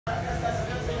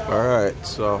Alright,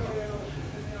 so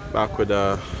back with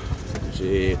the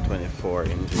J24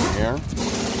 engine here.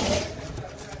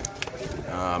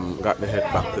 Got the head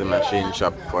back to the machine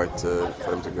shop for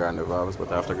them to grind the valves,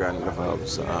 but after grinding the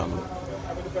valves,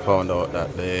 found out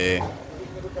that the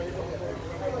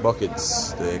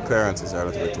buckets, the clearances are a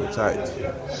little bit too tight.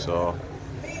 So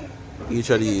each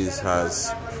of these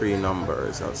has 3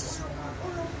 numbers. That's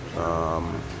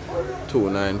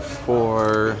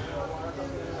 294.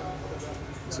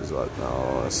 This is what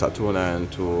now? It's at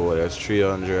 292. There's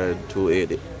 300,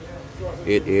 280,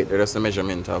 88. That's the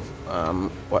measurement of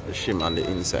what the shim on the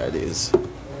inside is.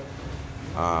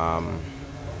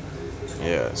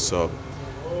 Yeah, so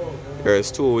there's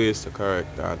 2 ways to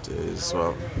correct that. Is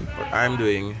what I'm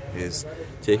doing is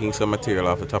taking some material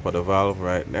off the top of the valve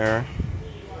right there.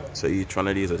 So each one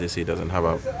of these, as you see, doesn't have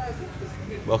a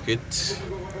bucket.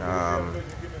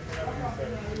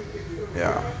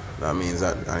 Yeah, that means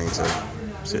that I need to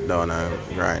sit down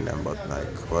and grind them, but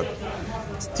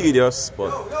it's tedious,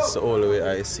 but it's the only way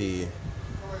I see it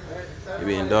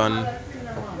being done.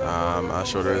 I'll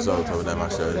show the result of them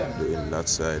actually doing that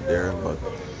side there, but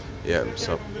yeah,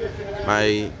 so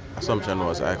my assumption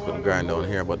was I could grind down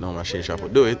here, but no machine shop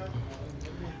would do it.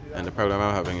 And the problem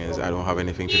I'm having is I don't have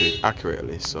anything to do it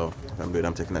accurately, so I'm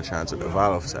taking a chance with the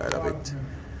valve side of it.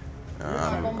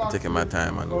 I'm taking my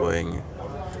time and going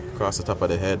across the top of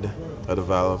the head of the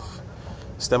valve,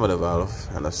 stem of the valve,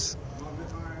 and just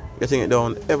getting it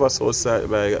down ever so slightly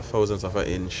by thousandths of an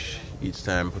inch each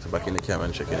time. Put it back in the cam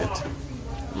and checking it.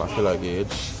 My filler gauge.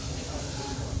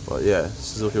 But yeah,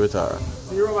 Suzuki Vitara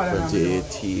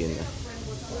 2018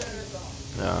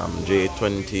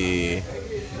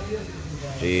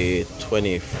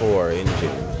 J24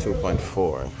 engine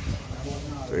 2.4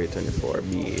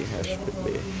 J24B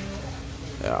HPB.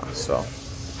 Yeah, so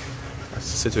that's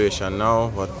the situation now,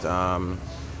 but I'm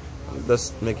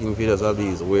just making videos of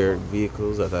these weird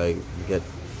vehicles that I get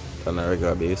on a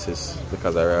regular basis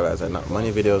because I realize there are not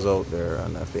many videos out there,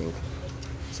 and I think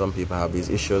some people have these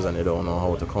issues and they don't know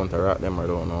how to counteract them, or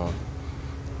don't know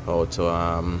how to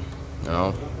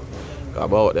go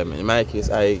about them. In my case,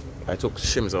 I took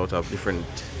shims out of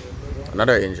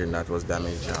another engine that was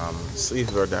damaged.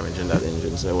 Sleeves were damaged in that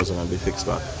engine, so it wasn't going to be fixed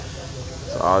back.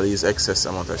 So all these excess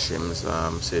amount of shims,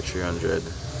 say 300,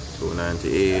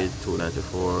 298,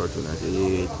 294,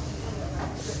 298,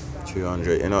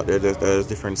 300, you know, there's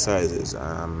different sizes.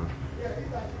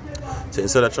 So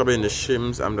instead of troubling the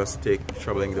shims, I'm just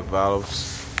troubling the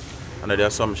valves under the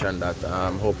assumption that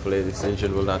hopefully this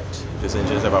engine will not, if this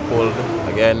engine is ever pulled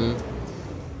again,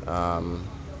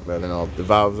 well, you know, the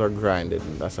valves are grinded,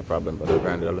 that's a problem, but they're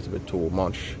grinded a little bit too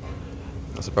much.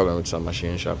 That's the problem with some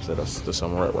machine shops. They just do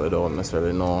some work, but they don't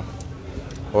necessarily know,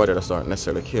 or they just don't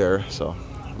necessarily care. So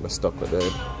I'm just stuck with the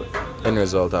end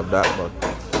result of that. But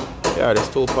yeah, this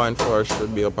 2.4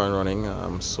 should be up and running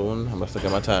soon. I'm just taking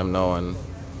my time now and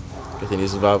getting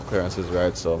these valve clearances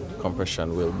right, so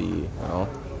compression will be,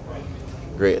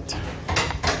 great.